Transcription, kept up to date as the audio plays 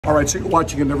All right, so you're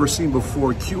watching a never seen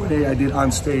before Q&A I did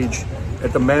on stage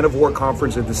at the Man of War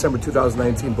conference in December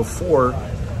 2019 before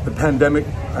the pandemic.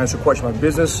 I answered questions about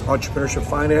business, entrepreneurship,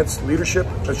 finance, leadership.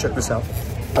 Let's check this out.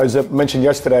 As I mentioned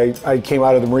yesterday, I came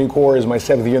out of the Marine Corps as my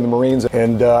 7th year in the Marines,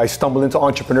 and I stumbled into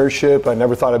entrepreneurship. I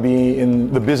never thought I'd be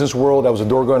in the business world. I was a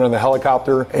door gunner on the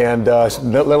helicopter, and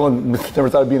let alone never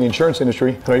thought I'd be in the insurance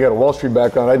industry. I got a Wall Street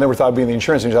background. I never thought I'd be in the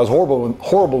insurance industry. I was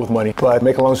horrible with money. But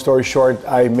make a long story short,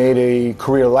 I made a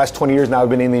career. The last 20 years now I've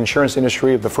been in the insurance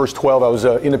industry. The first 12, I was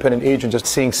an independent agent, just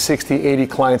seeing 60, 80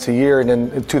 clients a year. And then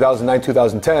in 2009,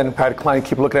 2010, I had a client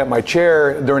keep looking at my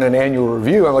chair during an annual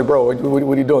review. I'm like, bro, what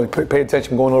are you doing? Pay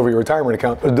attention. Going over your retirement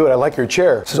account. Dude, I like your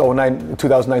chair. This is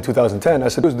 2009, 2010. I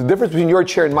said, the difference between your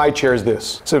chair and my chair is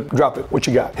this. So drop it. What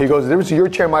you got? He goes, the difference between your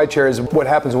chair and my chair is what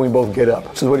happens when we both get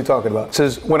up. So what are you talking about? He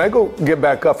says, when I go get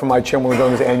back up from my chair when we're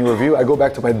doing this annual review, I go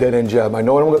back to my dead-end job. I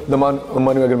know the money I'm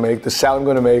going to make, the salary I'm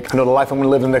going to make. I know the life I'm going to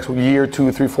live in the next year,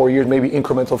 2, 3, 4 years, maybe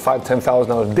incremental $5,000,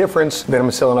 $10,000 difference. Then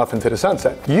I'm selling off into the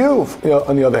sunset. You know,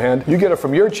 on the other hand, you get up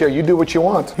from your chair, you do what you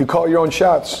want. You call your own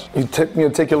shots. You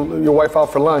take your wife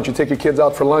out for lunch. You take your kids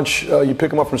out for lunch. You pick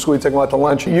them up from school, you take them out to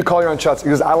lunch. You call your own shots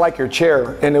because I like your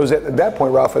chair. And it was at that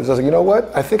point, Ralph, I was like, you know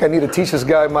what? I think I need to teach this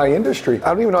guy my industry. I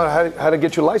don't even know how to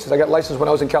get your license. I got licensed when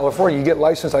I was in California. You get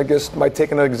licensed, I guess, by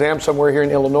taking an exam somewhere here in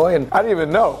Illinois, and I didn't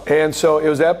even know. And so it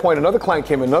was at that point, another client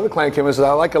came in and said,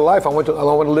 I like your life. I want to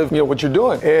live, what you're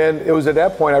doing. And it was at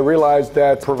that point I realized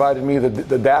that provided me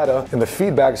the data and the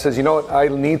feedback. It says, you know what? I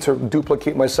need to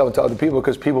duplicate myself to other people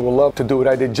because people will love to do what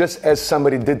I did, just as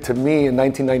somebody did to me in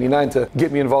 1999 to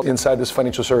get me involved inside this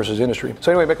financial services industry.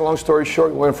 So anyway, make a long story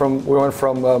short, we went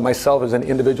from myself as an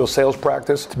individual sales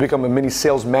practice to become a mini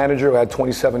sales manager. I had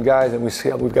 27 guys, and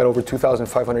we've got over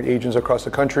 2,500 agents across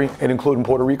the country, and including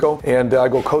Puerto Rico. And I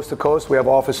go coast to coast. We have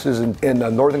offices in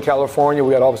Northern California.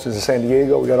 We got offices in San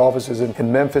Diego. We got offices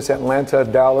in Memphis, Atlanta,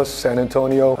 Dallas, San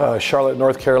Antonio, Charlotte,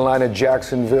 North Carolina,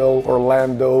 Jacksonville,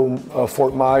 Orlando,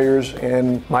 Fort Myers,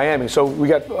 and Miami. So we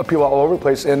got people all over the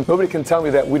place, and nobody can tell me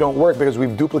that we don't work because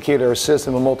we've duplicated our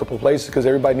system in multiple places because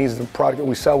everybody needs the product that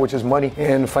we sell, which is money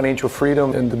and financial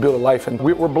freedom and to build a life. And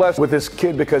we're blessed with this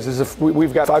kid because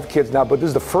we've got 5 kids now, but this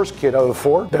is the first kid out of the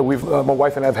 4 that my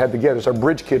wife and I have had together. It's our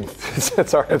bridge kid.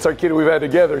 It's our kid we've had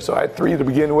together. So I had 3 to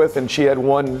begin with, and she had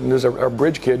 1, and this is our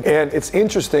bridge kid. And it's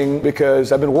interesting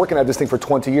because I've been working at this thing for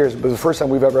 20 years, but the first time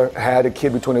we've ever had a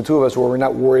kid between the 2 of us where we're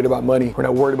not worried about money. We're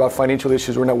not worried about financial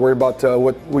issues. We're not worried about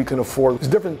what we can afford. It's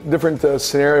a different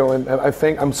scenario, and I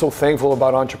think I'm so thankful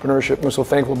about entrepreneurship. I'm so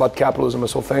thankful about capitalism. I'm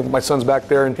so thankful. My son's back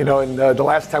there, and the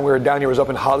last time we were down here was up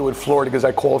in Hollywood, Florida, because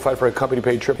I qualified for a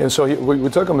company-paid trip. And so we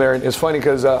took him there, and it's funny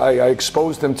because I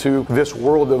exposed him to this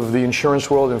world of the insurance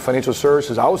world and financial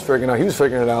services. I was figuring it out, he was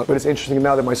figuring it out. But it's interesting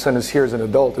now that my son is here as an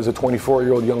adult, as a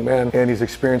 24-year-old young man, and he's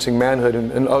experiencing manhood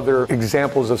and other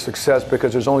examples of success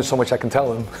because there's only so much I can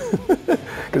tell him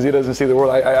because he doesn't see the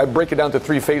world. I break it down to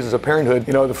 3 phases of parenthood.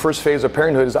 The first phase of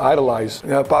parenthood is idolize.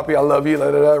 Papi, I love you,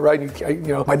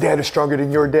 right? My dad is stronger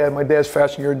than your dad. My dad's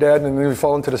faster than your dad. And then we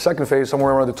fall into the second phase,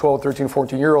 somewhere around the 12, 13,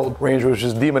 14-year-old range, which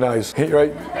is demonize,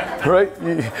 right?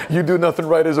 You do nothing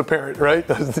right as a parent, right?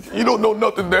 You don't know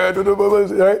nothing, Dad,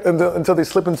 right? Until they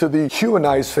slip into the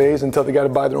humanize phase, until they got to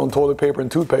buy their own toilet paper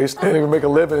and toothpaste, and they make a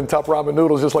living in top ramen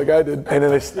noodles just like I did. And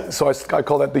then I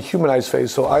call that the humanize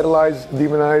phase. So idolize,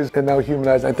 demonize, and now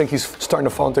humanize. I think he's starting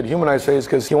to fall into the humanize phase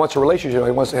because he wants a relationship.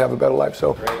 He wants to have a better life.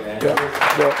 So, great, man.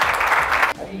 Yeah.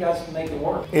 You guys can make it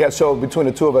work. Yeah, so between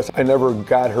the 2 of us, I never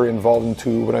got her involved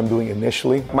into what I'm doing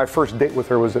initially. My first date with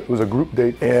her was a group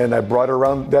date, and I brought her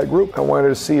around that group. I wanted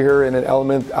to see her in an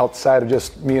element outside of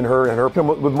just me and her.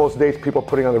 With most dates, people are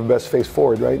putting on their best face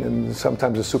forward, right? And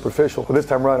sometimes it's superficial. But this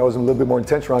time around, I was a little bit more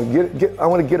intentional. I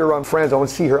want to get her around friends. I want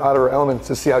to see her out of her element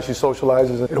to see how she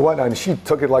socializes and whatnot. And she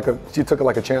took it like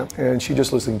a champ. And she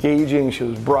just was engaging. She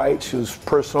was bright. She was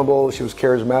personable. She was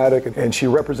charismatic, and she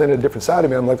represented a different side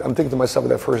of me. I'm thinking to myself at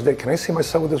that first date, can I see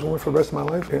myself with this woman for the rest of my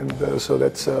life? And so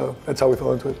that's how we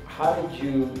fell into it. How did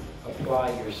you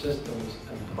apply your systems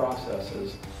and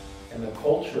processes and the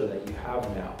culture that you have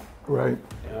now? Right.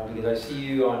 Because I see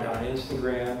you on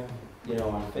Instagram,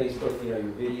 on Facebook, your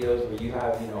videos where you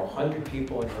have 100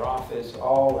 people in your office,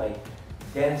 all like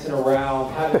dancing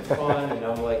around, having fun, and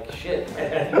I'm like, shit,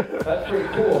 man, that's pretty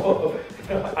cool.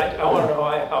 I want to know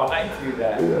how I do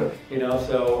that. Yeah.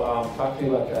 So talk to me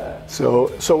about that. So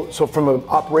from an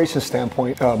operations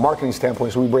standpoint, marketing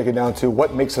standpoint, so we break it down to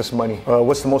what makes us money.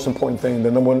 What's the most important thing?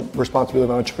 The number 1 responsibility of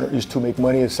an entrepreneur is to make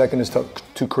money. The second is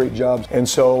to create jobs. And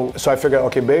so I figured,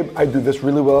 okay, babe, I do this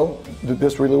really well, do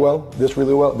this really well, this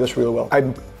really well, this really well.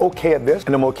 I'm okay at this,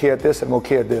 and I'm okay at this, and I'm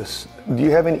okay at this. do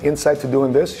you have any insight to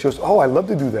doing this? She goes, oh, I love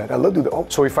to do that. I love to do that. Oh,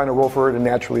 so we find a role for her to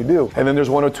naturally do. And then there's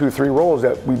 1 or 2 or 3 roles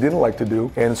that we didn't like to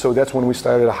do. And so that's when we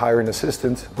started to hire an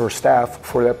assistant or staff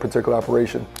for that particular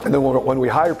operation. And then when we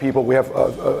hire people, we have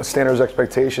a standards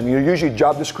expectation. Usually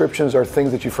job descriptions are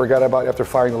things that you forgot about after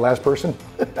firing the last person.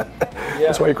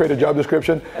 That's why you create a job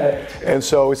description. And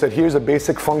so we said, here's the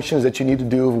basic functions that you need to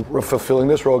do fulfilling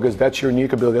this role, because that's your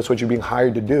unique ability. That's what you're being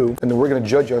hired to do. And then we're going to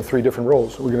judge you on 3 different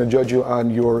roles. We're going to judge you on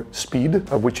your speed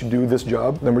of which you do this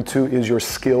job. Number 2 is your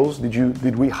skills.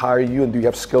 Did we hire you, and do you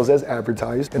have skills as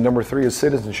advertised? And number 3 is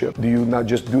citizenship. Do you not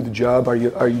just do the job? Are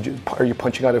you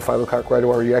punching out at 5 o'clock right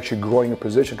away? Or are you actually growing a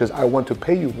position? Because I want to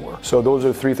pay you more. So those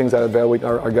are 3 things that I evaluate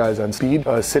our guys on: speed,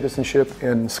 citizenship,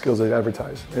 and skills as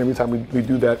advertised. And every time we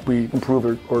do that, we improve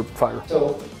or fire.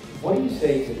 So what do you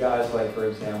say to guys like, for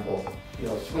example,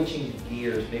 switching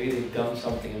gears, maybe they've done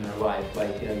something in their life,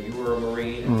 like, you were a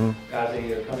Marine, guys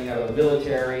that are coming out of the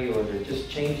military, or they're just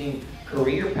changing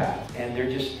career path, and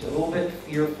they're just a little bit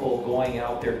fearful going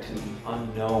out there to the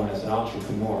unknown as an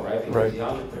entrepreneur, right? Because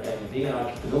being an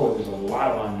entrepreneur, there's a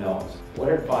lot of unknowns. What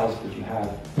advice would you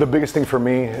have? The biggest thing for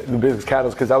me, the biggest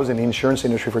catalyst, because I was in the insurance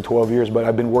industry for 12 years, but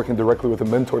I've been working directly with a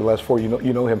mentor the last 4.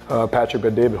 You know him, Patrick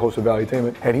Bet-David, host of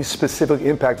Valuetainment, and he's specifically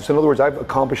impacted. So in other words, I've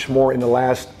accomplished more in the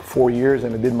last 4 years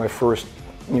than I did in my first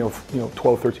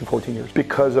 12, 13, 14 years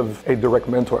because of a direct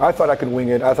mentor. I thought I could wing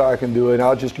it. I thought I could do it.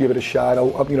 I'll just give it a shot.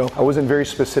 I wasn't very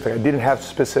specific. I didn't have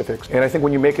specifics. And I think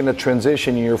when you're making a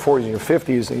transition in your 40s and your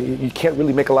 50s, you can't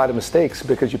really make a lot of mistakes,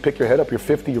 because you pick your head up, you're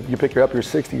 50, you pick your up, you're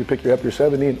 60, you pick your up, you're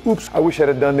 70, and oops, I wish I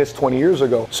had done this 20 years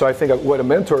ago. So I think what a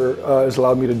mentor has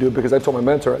allowed me to do, because I told my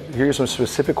mentor, here's some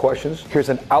specific questions. Here's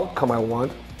an outcome I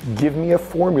want. Give me a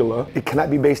formula. It cannot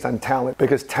be based on talent,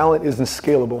 because talent isn't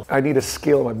scalable. I need to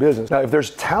scale my business. Now, if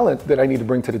there's talent that I need to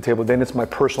bring to the table, then it's my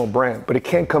personal brand. But it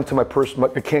can't come to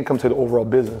it can't come to the overall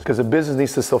business, because the business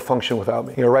needs to still function without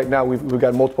me. Right now we've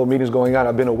got multiple meetings going on.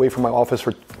 I've been away from my office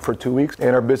for 2 weeks,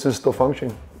 and our business is still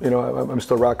functioning. I'm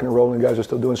still rocking and rolling. Guys are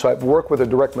still doing. So I work with a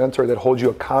direct mentor that holds you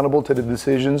accountable to the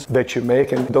decisions that you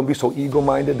make, and don't be so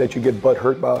ego-minded that you get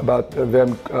butthurt about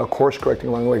them course correcting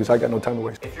along the way, because I got no time to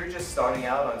waste. If you're just starting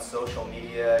out on social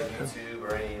media, YouTube,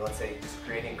 or any, let's say, just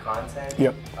creating content, do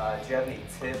you have any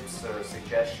tips or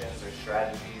suggestions or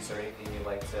strategies or anything you'd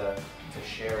like to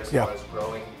share as far as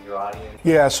growing your audience?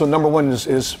 Yeah, so number 1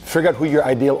 is figure out who your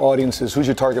ideal audience is, who's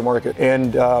your target market.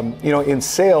 And, in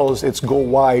sales, it's go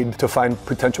wide to find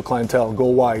potential clientele. Go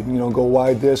wide, go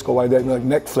wide this, go wide that. Like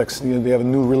Netflix, they have a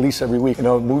new release every week.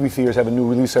 Movie theaters have a new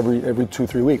release every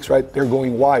 2-3 weeks, right? They're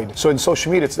going wide. So in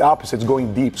social media, it's the opposite. It's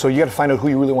going deep. So you got to find out who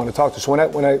you really want to talk to. So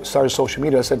when I started social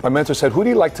media, my mentor said, who do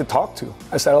you like to talk to?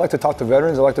 I said, I like to talk to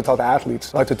veterans. I like to talk to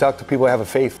athletes. I like to talk to people that have a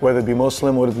faith, whether it be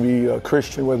Muslim, whether it be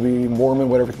Christian, whether it be Mormon,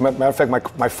 whatever. Matter of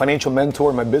fact, my financial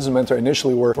mentor, my business mentor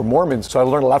initially were Mormons. So I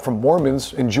learned a lot from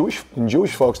Mormons and Jewish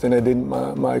folks than I did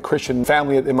my Christian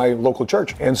family in my local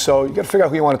church. And so you got to figure out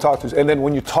who you want to talk to. And then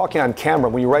when you're talking on camera,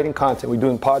 when you're writing content, when you're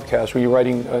doing podcasts, when you're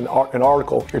writing an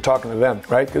article, you're talking to them,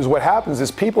 right? Because what happens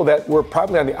is people that were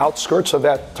probably on the outskirts of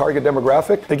that target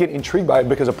demographic, they get intrigued by it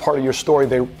because a part of your story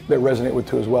they resonate with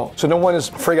too as well. So number 1 is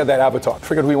figure out that avatar.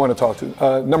 Figure out who you want to talk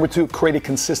to. Number 2, create a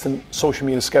consistent social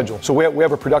media schedule. So we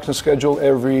have a production schedule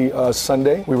every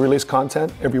Sunday. We release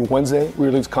content. Every Wednesday, we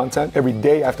release content. Every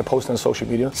day, I have to post on social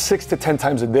media. 6 to 10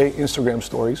 times a day, Instagram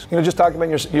stories. Just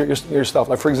document your stuff.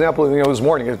 Like, for example, this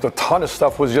morning, a ton of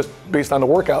stuff was just based on the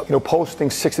workout. Posting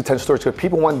 6 to 10 stories. Because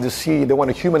people wanted to see, they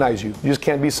want to humanize you. You just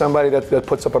can't be somebody that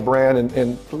puts up a brand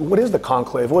and what is the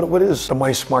Conclave? What is the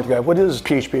Money Smart guy? What is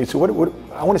PHP? What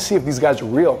I want to see if these guys are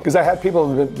real. Because I had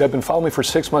people that have been following me for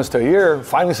 6 months to a year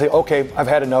finally say, okay, I've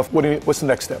had enough. What's the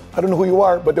next step? I don't know who you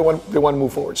are, but they want to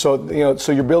move forward. So,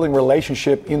 so you're building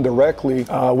relationship indirectly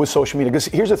with social media. Because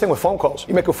here's the thing with phone calls.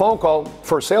 You make a phone call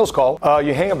for a sales call,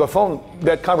 you hang up the phone,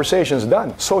 that conversation is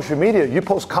done. Social media, you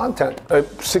post content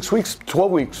 6 weeks,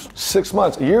 12 weeks, 6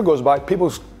 months, a year goes by, people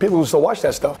who still watch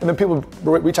that stuff. And then people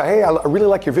reach out, hey, I really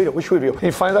like your video. Which video? And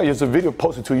you find out it's a video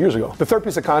posted 2 years ago. The third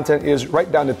piece of content is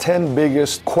write down the 10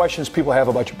 biggest questions people have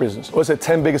about your business. What's the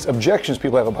 10 biggest objections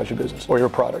people have about your business or your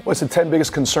product? What's the 10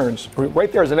 biggest concerns?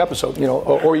 Right there is an episode,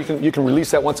 or you can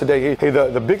release that once a day. Hey,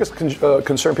 the biggest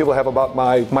concern people have about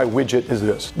my widget is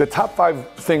this. The top 5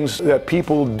 things that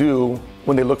people do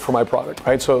when they look for my product,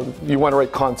 right? So you want to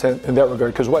write content in that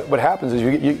regard, because what happens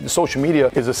is social media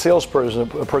is a salesperson,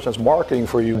 a person that's marketing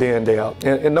for you day in, day out.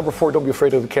 And number 4, don't be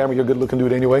afraid of the camera. You're a good looking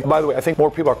dude anyway. By the way, I think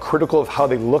more people are critical of how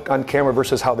they look on camera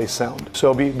versus how they sound.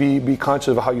 So be conscious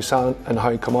of how you sound and how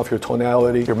you come off, your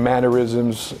tonality, your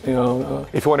mannerisms.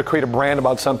 If you want to create a brand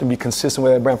about something, be consistent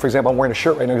with that brand. For example, I'm wearing a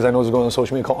shirt right now because I know it's going on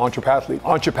social media called Entrepathlete.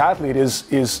 Entrepathlete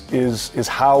is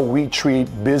how we treat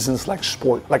business like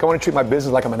sport. Like I want to treat my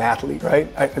business like I'm an athlete,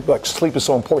 right? Like sleep is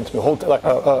so important to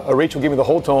me. Rachel gave me the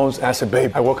whole tones, and I said,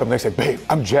 babe, I woke up next day, babe,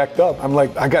 I'm jacked up. I'm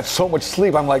like, I got so much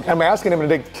sleep. I'm asking him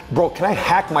today, bro, can I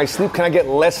hack my sleep? Can I get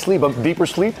less sleep, deeper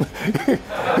sleep?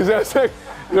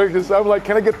 Because I'm like,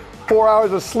 can I get 4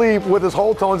 hours of sleep with his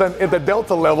whole tones at the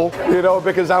delta level,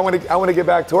 because I want to get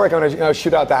back to work. I want to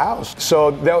shoot out the house.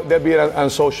 So that'd be it on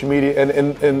social media.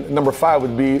 And number 5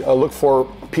 would be look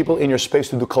for people in your space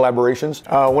to do collaborations.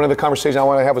 One of the conversations I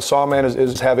want to have with Sawman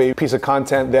is have a piece of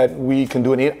content that we can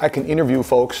do. And I can interview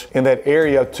folks in that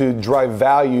area to drive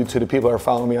value to the people that are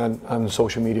following me on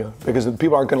social media. Because the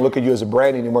people aren't going to look at you as a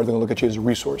brand anymore. They're going to look at you as a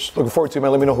resource. Looking forward to it,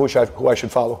 man. Let me know who I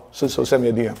should follow. So send me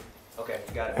a DM. Okay,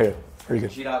 got it. Hey, very good.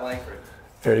 G. Langford.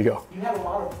 There you go. You have a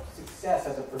lot of success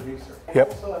as a producer. And yep.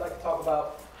 Also, I'd like to talk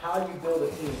about how do you build a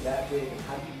team that big and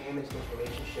how do you manage those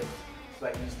relationships so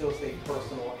that you still stay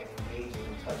personal and engaged and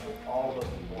in touch with all those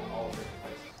people in all different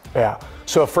places. Yeah.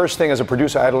 So first thing, as a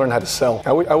producer, I had to learn how to sell.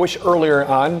 I wish earlier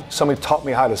on somebody taught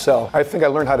me how to sell. I think I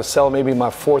learned how to sell maybe my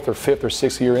 4th or 5th or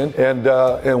 6th year in.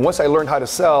 And once I learned how to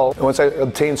sell, and once I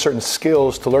obtained certain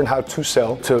skills to learn how to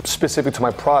sell, specific to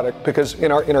my product, because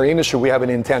in our industry we have an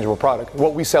intangible product.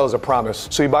 What we sell is a promise.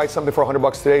 So you buy something for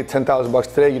 $100 today,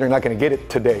 $10,000 today, you're not going to get it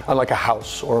today. Unlike a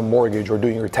house or a mortgage or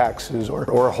doing your taxes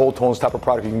or a whole tones type of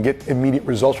product, you can get immediate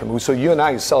results from it. So you and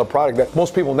I sell a product that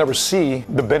most people never see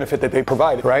the benefit that they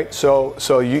provide, right?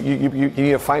 So you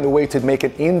need to find a way to make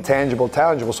it intangible,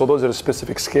 tangible. So those are the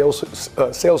specific sales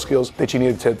skills that you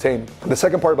need to attain. The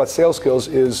second part about sales skills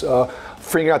is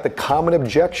figuring out the common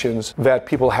objections that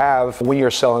people have when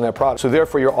you're selling that product. So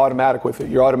therefore, you're automatic with it.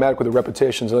 You're automatic with the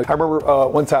repetitions. Like, I remember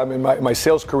one time in my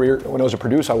sales career, when I was a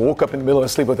producer, I woke up in the middle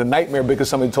of sleep with a nightmare because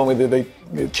somebody told me that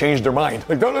they changed their mind.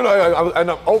 Like, no, I'm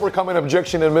overcoming an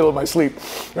objection in the middle of my sleep.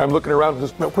 I'm looking around and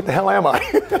just, what the hell am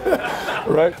I?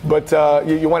 Right? But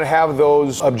you want to have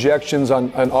those objections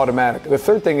on automatic. The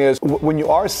third thing is, when you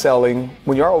are selling,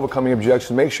 when you are overcoming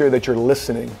objections, make sure that you're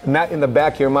listening. Not in the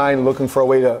back of your mind looking for a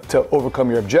way to overcome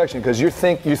your objection, because you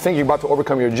think you're about to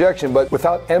overcome your objection, but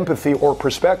without empathy or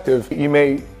perspective, you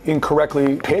may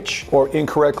incorrectly pitch or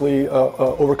incorrectly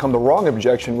overcome the wrong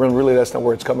objection when really that's not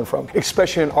where it's coming from.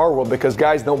 Especially in our world, because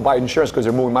guys don't buy insurance because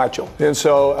they're muy macho. And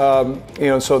so,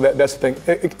 so that's the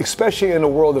thing. Especially in the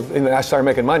world of, I started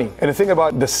making money. And the thing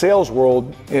about the sales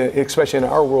world, especially in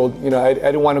our world, I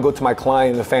didn't want to go to my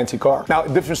client in a fancy car. Now,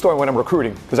 different story when I'm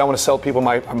recruiting, because I want to sell people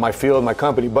my field, my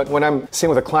company. But when I'm sitting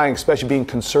with a client, especially being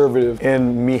conservative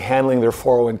in me handling their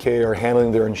 401k or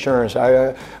handling their insurance,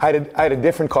 I had a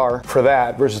different car for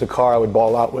that versus the car I would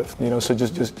ball out with. So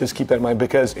just keep that in mind,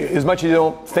 because as much as you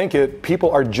don't think it,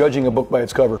 people are judging a book by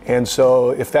its cover. And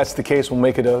so if that's the case, we'll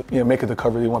make it the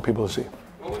cover you want people to see.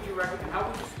 What would you recommend? How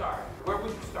would you start? Where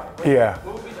would you start? Yeah.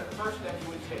 What would be the first step you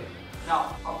would take?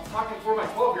 Now, I'm talking for my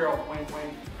 12-year-old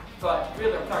but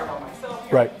really I'm talking about myself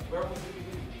here. Right. Where would you be?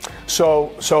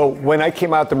 So when I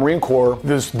came out the Marine Corps, it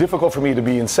was difficult for me to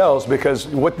be in sales, because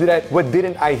what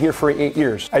didn't I hear for 8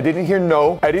 years? I didn't hear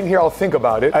no. I didn't hear I'll think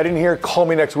about it. I didn't hear call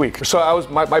me next week. So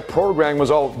my program was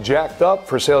all jacked up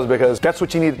for sales, because that's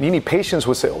what you need. You need patience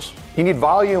with sales. You need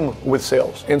volume with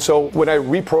sales. And so when I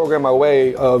reprogram my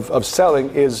way of selling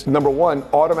is, number one,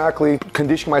 automatically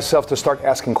condition myself to start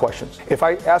asking questions. If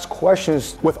I ask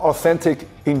questions with authentic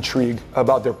intrigue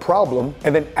about their problem,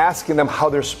 and then asking them how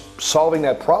they're solving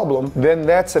that problem, then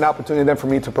that's an opportunity then for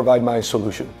me to provide my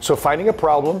solution. So finding a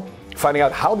problem, finding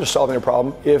out how they're solving their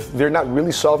problem. If they're not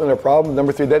really solving their problem,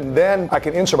 number three, then I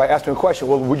can answer by asking a question.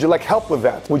 Well, would you like help with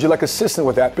that? Would you like assistance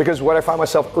with that? Because what I found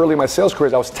myself early in my sales career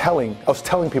is I was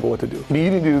telling people what to do. You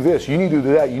need to do this, you need to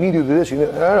do that, you need to do this. I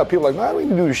don't know, people are like, I don't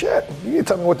need to do shit. You need to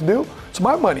tell me what to do. It's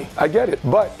my money. I get it.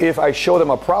 But if I show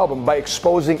them a problem by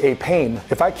exposing a pain,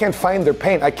 if I can't find their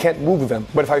pain, I can't move them.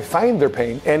 But if I find their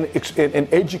pain and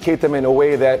educate them in a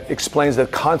way that explains the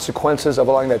consequences of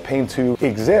allowing that pain to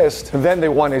exist, then they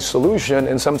want a solution.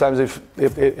 And sometimes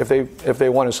if they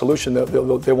want a solution,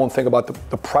 they won't think about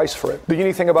the price for it. The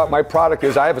unique thing about my product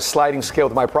is I have a sliding scale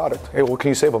to my product. Hey, what can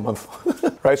you save a month?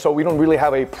 Right? So we don't really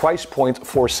have a price point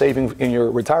for saving in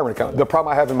your retirement account. The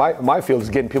problem I have in my field is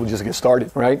getting people just to get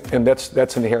started, right? And that's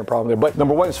that's an inherent problem there. But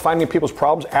number one is finding people's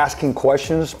problems, asking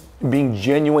questions, being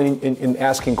genuine in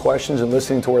asking questions and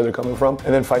listening to where they're coming from,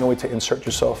 and then find a way to insert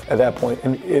yourself at that point,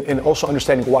 and also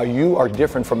understanding why you are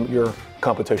different from your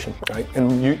competition, right?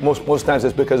 And most times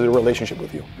it's because of the relationship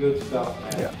with you. Good stuff,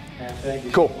 man. Yeah. Man, thank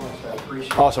you cool. so much. I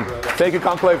appreciate it. Awesome. Brother. Thank you,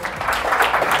 Conclave.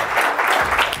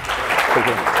 Take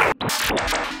care.